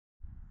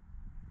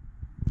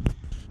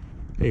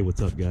Hey,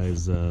 what's up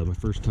guys? My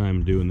first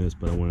time doing this,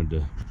 but I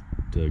wanted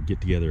to get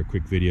together a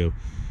quick video,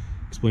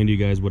 explain to you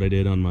guys what I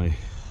did on my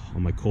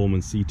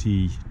Coleman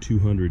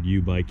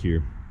CT200U bike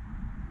here.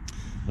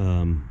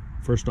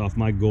 First off,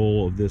 my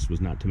goal of this was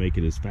not to make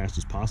it as fast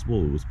as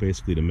possible. It was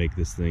basically to make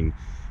this thing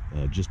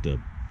just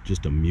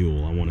a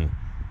mule. I want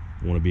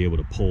to be able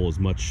to pull as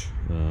much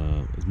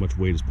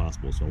weight as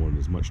possible. So I wanted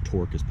as much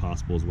torque as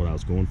possible is what I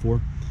was going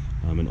for.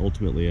 And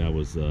ultimately I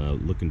was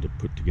looking to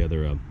put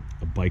together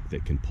a bike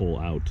that can pull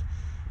out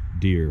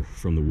deer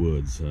from the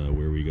woods.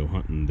 Where we go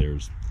hunting,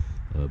 there's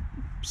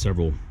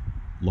several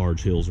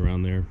large hills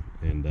around there,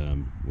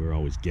 and we're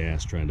always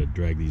gassed trying to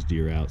drag these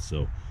deer out.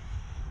 So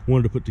I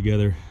wanted to put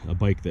together a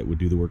bike that would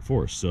do the work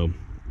for us. So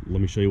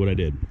let me show you what I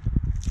did.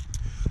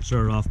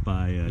 Started off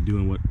by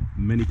doing what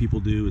many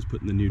people do, is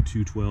putting the new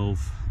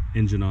 212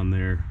 engine on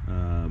there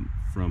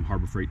from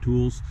Harbor Freight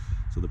Tools.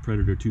 So the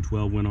Predator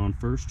 212 went on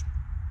first,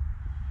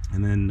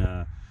 and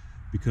then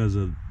because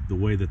of the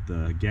way that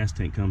the gas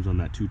tank comes on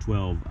that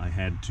 212, I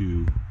had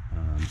to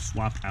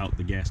swap out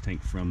the gas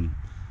tank from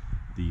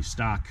the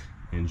stock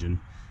engine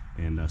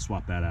and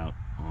swap that out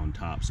on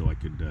top so I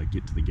could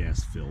get to the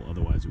gas fill.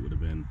 Otherwise it would have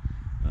been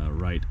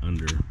right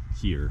under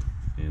here,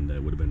 and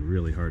it would have been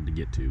really hard to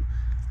get to.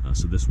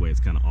 So this way it's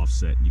kind of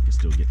offset and you can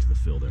still get to the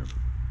fill there.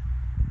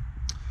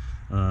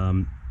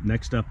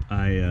 Next up,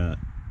 I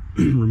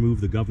removed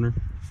the governor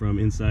from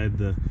inside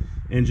the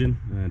engine,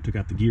 took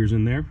out the gears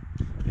in there,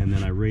 and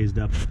then I raised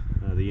up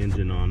the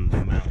engine on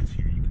the mounts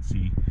here. You can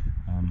see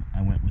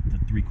I went with the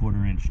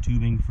 3/4 inch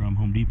tubing from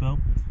Home Depot,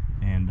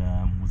 and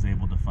was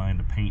able to find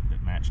a paint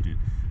that matched it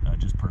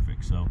just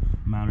perfect. So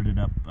mounted it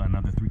up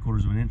another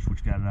 3/4 of an inch,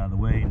 which got it out of the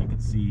way, and you can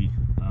see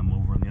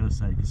over on the other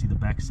side, you can see the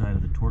back side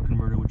of the torque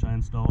converter which I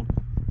installed,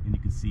 and you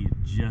can see it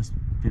just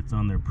fits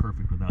on there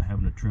perfect without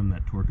having to trim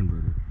that torque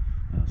converter.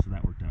 So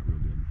that worked out real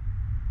good.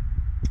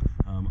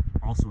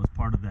 Also, as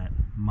part of that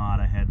mod,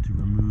 I had to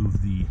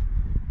remove the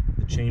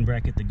chain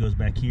bracket that goes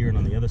back here and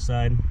on the other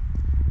side,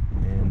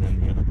 and then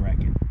the other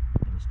bracket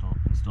that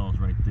installs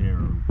right there,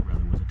 or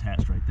rather was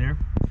attached right there.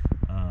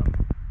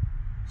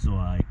 So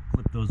I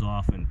clipped those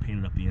off and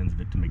painted up the ends of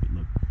it to make it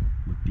look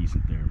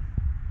decent there.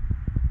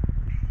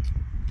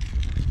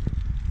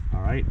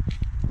 All right,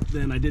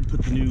 then I did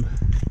put the new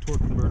torque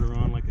converter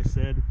on, like I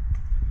said.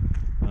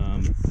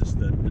 It's just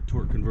the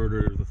torque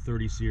converter, the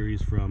 30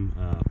 series from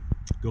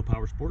Go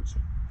Power Sports,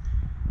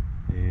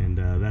 and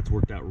that's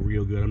worked out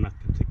real good. I'm not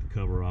going to take the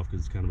cover off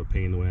because it's kind of a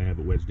pain the way I have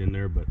it wedged in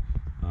there, but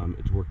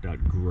it's worked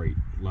out great.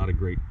 A lot of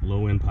great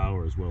low end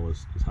power as well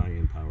as high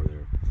end power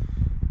there.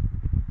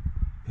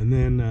 And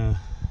then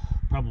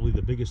probably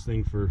the biggest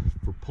thing for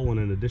pulling,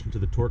 in addition to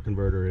the torque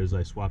converter, is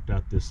I swapped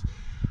out this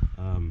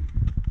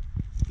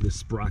this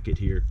sprocket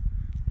here.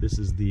 This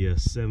is the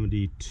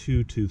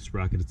 72 tooth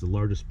sprocket. It's the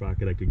largest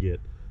sprocket I could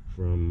get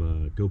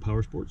from Go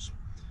Power Sports,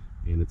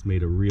 and it's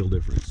made a real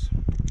difference.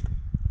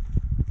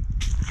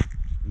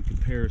 In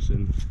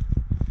comparison,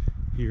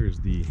 here's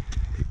the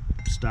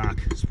stock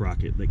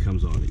sprocket that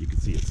comes on it. You can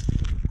see it's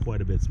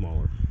quite a bit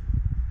smaller.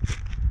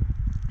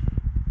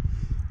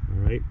 All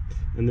right,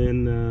 and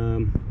then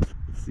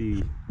let's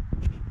see.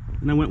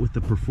 And I went with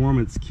the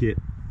performance kit,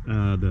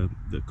 the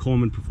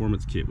Coleman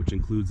performance kit, which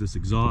includes this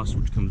exhaust,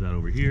 which comes out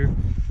over here.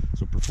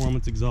 So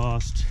performance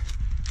exhaust,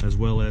 as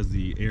well as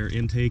the air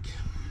intake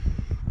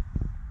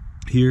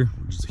here,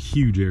 which is a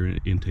huge air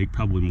intake,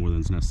 probably more than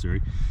is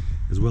necessary,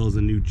 as well as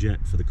a new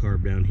jet for the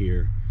carb down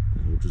here,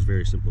 which was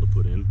very simple to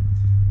put in.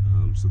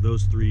 So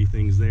those three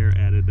things there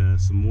added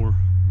some more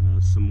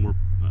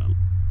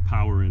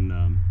power and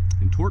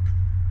torque.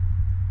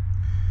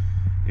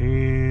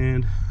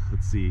 And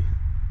let's see.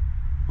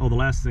 Oh, the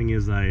last thing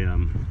is I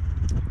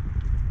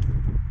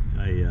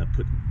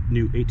put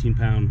new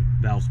 18-pound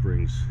valve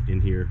springs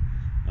in here.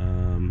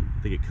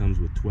 I think it comes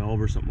with 12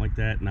 or something like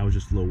that, and I was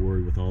just a little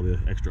worried with all the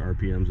extra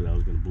RPMs that I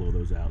was going to blow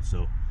those out.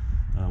 So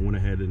I went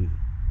ahead and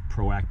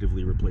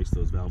proactively replaced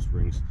those valve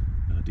springs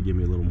to give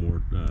me a little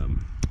more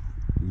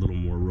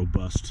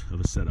robust of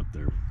a setup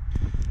there.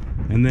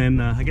 And then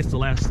I guess the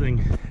last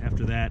thing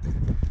after that,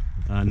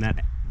 and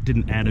that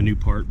didn't add a new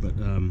part, but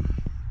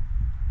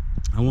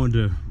I wanted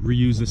to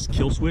reuse this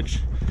kill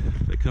switch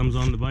that comes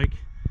on the bike,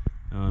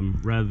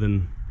 rather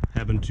than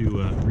having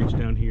to reach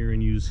down here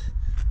and use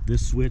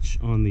this switch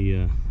on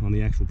the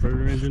actual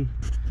Predator engine.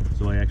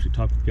 So I actually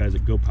talked with the guys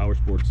at Go Power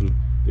Sports, and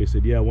they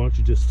said, yeah, why don't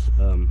you just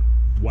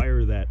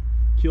wire that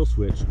kill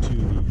switch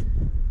to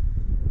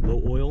the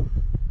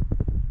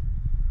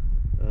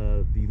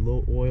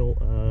low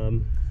oil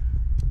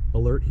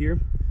alert here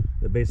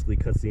that basically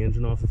cuts the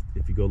engine off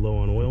if you go low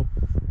on oil.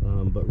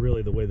 But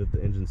really, the way that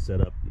the engine's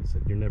set up, he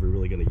said you're never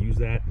really going to use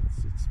that.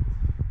 It's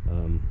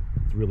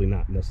really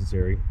not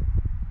necessary.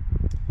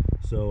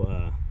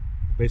 So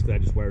basically I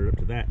just wired it up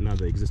to that, and now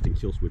the existing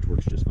kill switch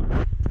works just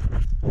fine.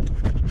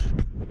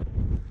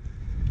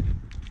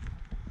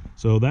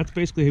 So that's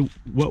basically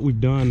what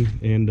we've done.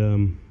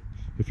 And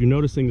if you're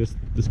noticing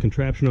this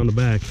contraption on the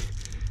back,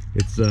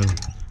 it's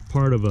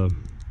part of a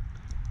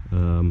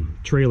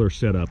trailer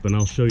setup, and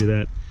I'll show you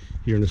that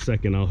here in a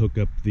second. I'll hook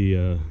up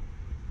the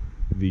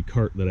the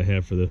cart that I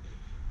have for the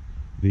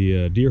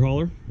deer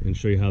hauler and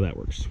show you how that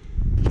works.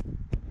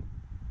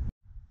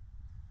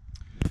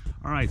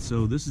 All right,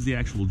 so this is the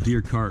actual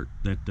deer cart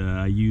that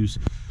I use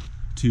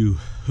to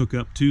hook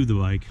up to the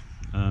bike.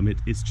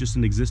 It's just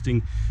an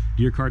existing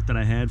deer cart that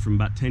I had from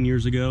about 10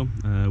 years ago.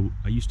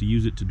 I used to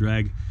use it to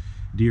drag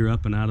deer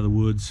up and out of the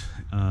woods.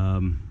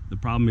 The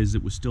problem is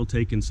it was still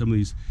taking some of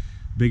these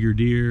bigger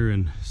deer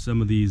and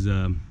some of these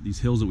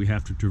hills that we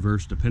have to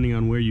traverse, depending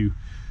on where you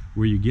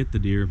get the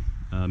deer.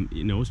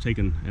 You know, it's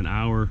taking an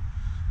hour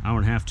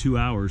and a half, 2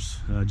 hours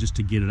just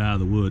to get it out of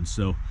the woods.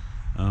 So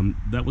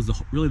that was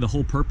really the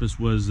whole purpose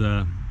was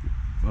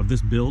of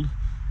this build,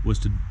 was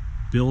to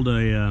build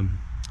a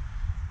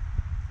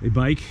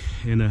bike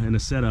and a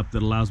setup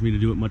that allows me to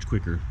do it much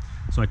quicker.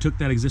 So I took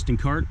that existing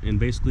cart and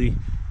basically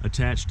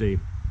attached a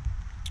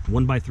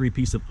 1x3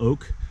 piece of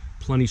oak,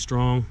 plenty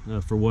strong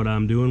for what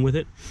I'm doing with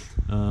it.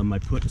 I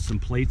put some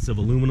plates of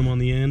aluminum on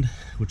the end,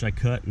 which I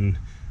cut and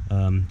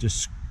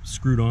just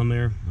screwed on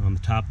there on the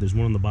top. There's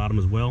one on the bottom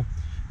as well,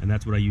 and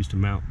that's what I use to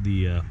mount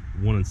the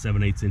 1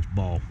 7/8 inch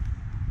ball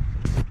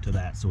to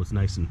that, so it's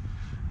nice and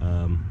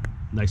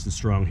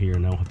strong here,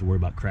 and I don't have to worry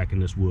about cracking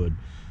this wood.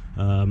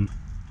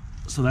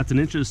 So that's an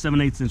 1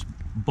 7/8 inch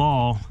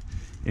ball,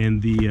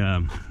 and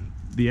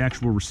the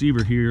actual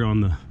receiver here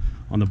on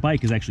the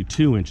bike is actually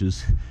 2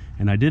 inches,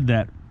 and I did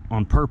that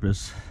on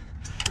purpose.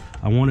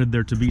 I wanted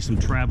there to be some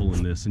travel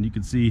in this, and you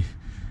can see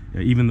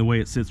even the way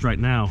it sits right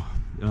now,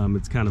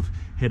 it's kind of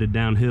headed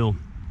downhill,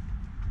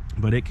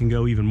 but it can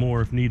go even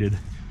more if needed.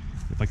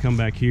 If I come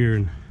back here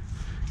and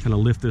kind of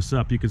lift this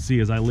up, you can see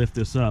as I lift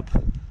this up,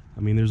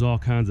 I mean, there's all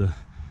kinds of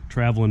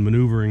travel and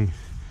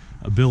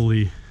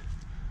maneuverability,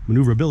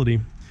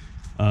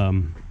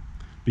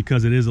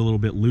 because it is a little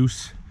bit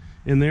loose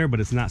in there, but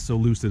it's not so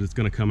loose that it's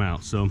going to come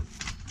out. So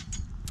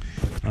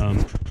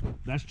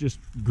that's just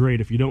great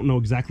if you don't know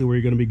exactly where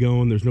you're going to be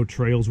going. There's no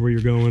trails where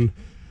you're going.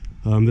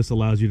 This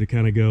allows you to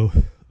kind of go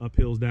up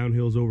hills, down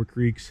hills, over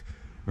creeks,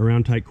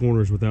 around tight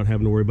corners without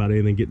having to worry about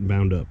anything getting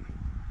bound up.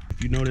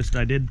 If you noticed,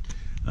 I did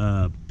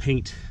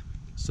paint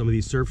some of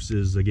these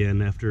surfaces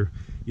again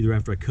either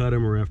after I cut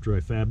them or after I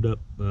fabbed up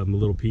a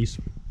little piece.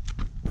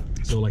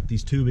 So like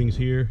these tubings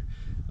here,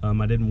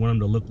 I didn't want them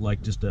to look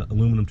like just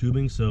aluminum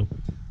tubing, so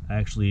I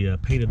actually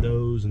painted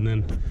those. And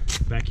then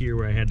back here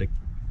where I had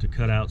to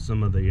cut out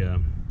some of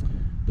the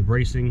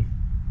bracing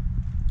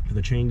for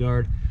the chain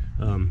guard.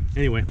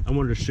 Anyway, I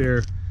wanted to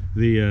share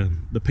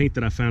the paint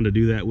that I found to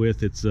do that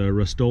with. It's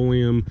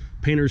Rust-Oleum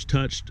Painter's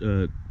Touch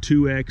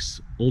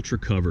 2X Ultra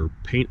Cover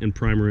paint and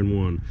primer in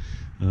one,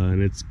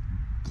 and it's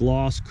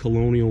gloss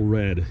colonial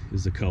red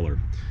is the color,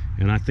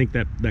 and I think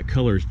that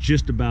color is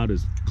just about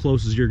as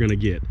close as you're going to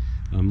get.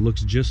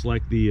 Looks just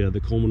like the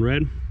Coleman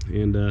red,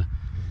 and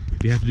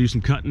if you have to do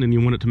some cutting and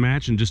you want it to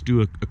match and just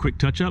do a quick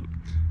touch up,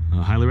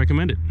 highly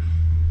recommend it.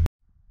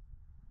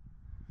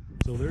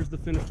 So there's the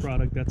finished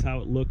product. That's how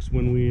it looks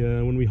when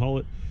we haul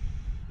it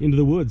into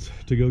the woods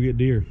to go get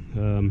deer.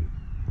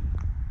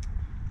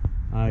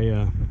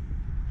 I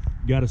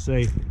gotta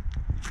say,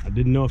 I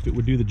didn't know if it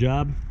would do the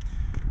job.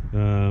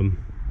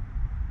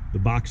 The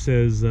box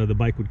says the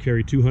bike would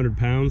carry 200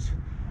 pounds,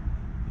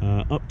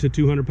 up to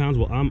 200 pounds.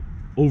 Well, I'm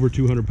over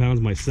 200 pounds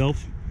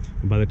myself,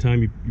 and by the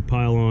time you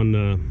pile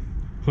on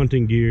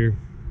hunting gear,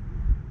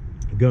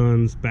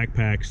 guns,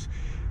 backpacks,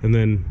 and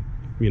then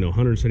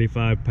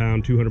 175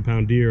 pound, 200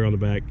 pound deer on the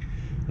back,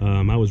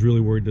 I was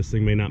really worried this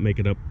thing may not make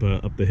it up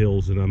the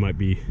hills, and I might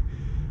be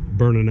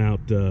burning out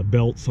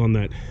belts on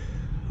that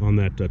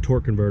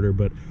torque converter.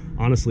 But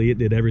honestly, it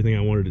did everything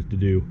I wanted it to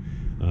do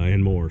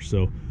and more.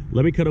 So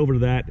let me cut over to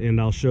that,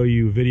 and I'll show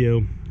you a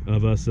video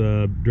of us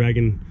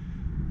dragging.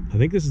 I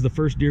think this is the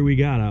first deer we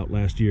got out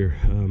last year.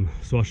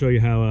 So I'll show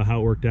you how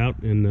it worked out,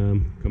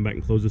 and come back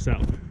and close this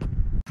out.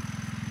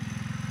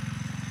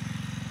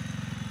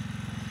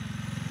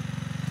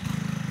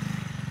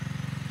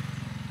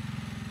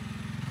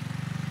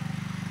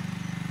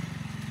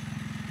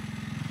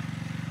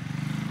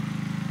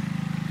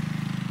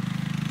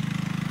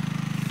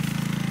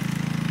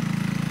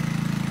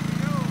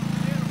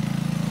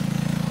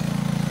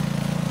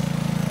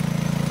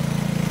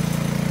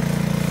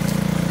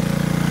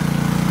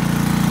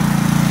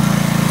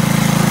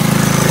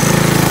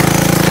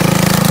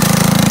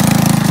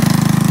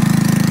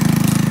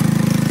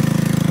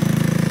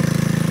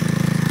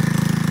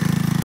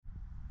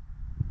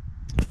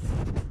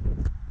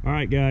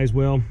 Alright guys,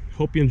 well,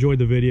 hope you enjoyed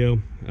the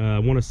video. I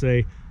want to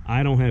say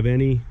I don't have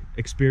any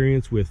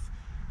experience with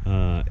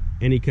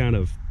any kind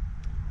of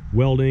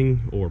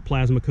welding or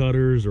plasma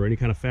cutters or any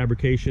kind of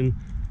fabrication.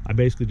 I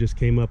basically just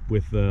came up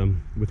with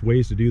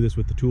ways to do this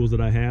with the tools that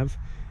I have,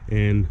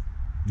 and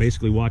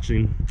basically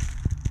watching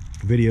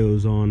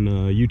videos on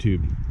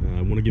YouTube.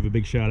 I want to give a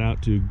big shout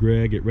out to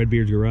Greg at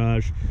Redbeard's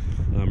Garage.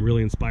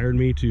 Really inspired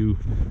me to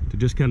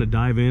just kind of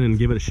dive in and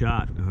give it a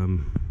shot,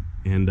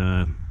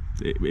 and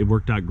it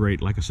worked out great.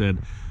 Like I said,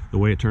 the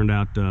way it turned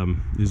out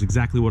is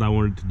exactly what I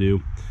wanted to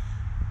do.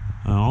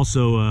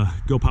 Also,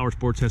 Go Power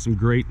Sports has some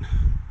great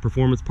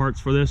performance parts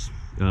for this,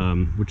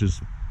 which is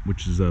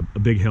which is a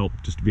big help,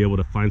 just to be able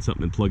to find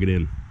something and plug it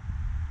in.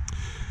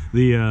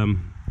 The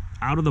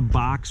out of the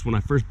box, when I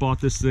first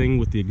bought this thing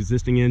with the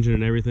existing engine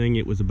and everything,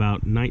 it was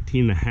about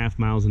 19.5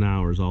 miles an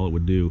hour is all it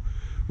would do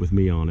with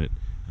me on it.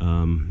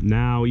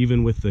 Now,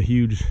 even with the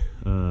huge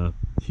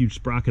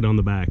sprocket on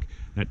the back,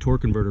 that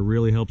torque converter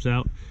really helps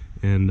out,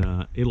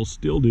 and it'll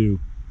still do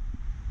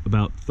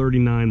about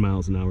 39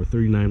 miles an hour.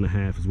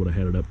 39.5 is what I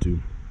had it up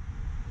to.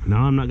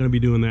 Now, I'm not going to be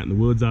doing that in the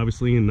woods,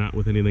 obviously, and not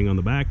with anything on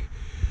the back,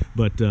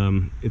 but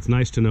it's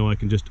nice to know I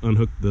can just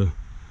unhook the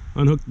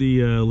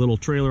little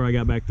trailer I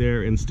got back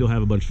there and still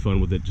have a bunch of fun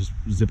with it, just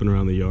zipping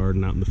around the yard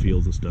and out in the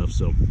fields and stuff.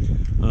 So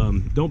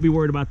don't be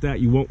worried about that.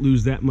 You won't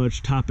lose that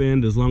much top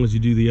end as long as you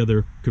do the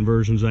other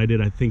conversions I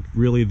did. I think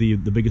really the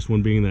biggest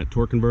one being that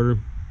torque converter.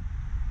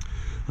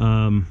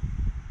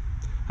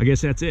 I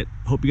guess that's it.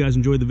 Hope you guys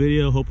enjoyed the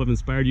video. Hope I've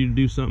inspired you to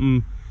do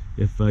something.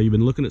 If you've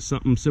been looking at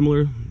something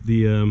similar,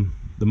 the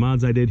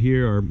mods I did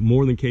here are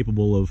more than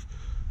capable of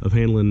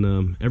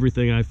handling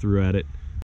everything I threw at it.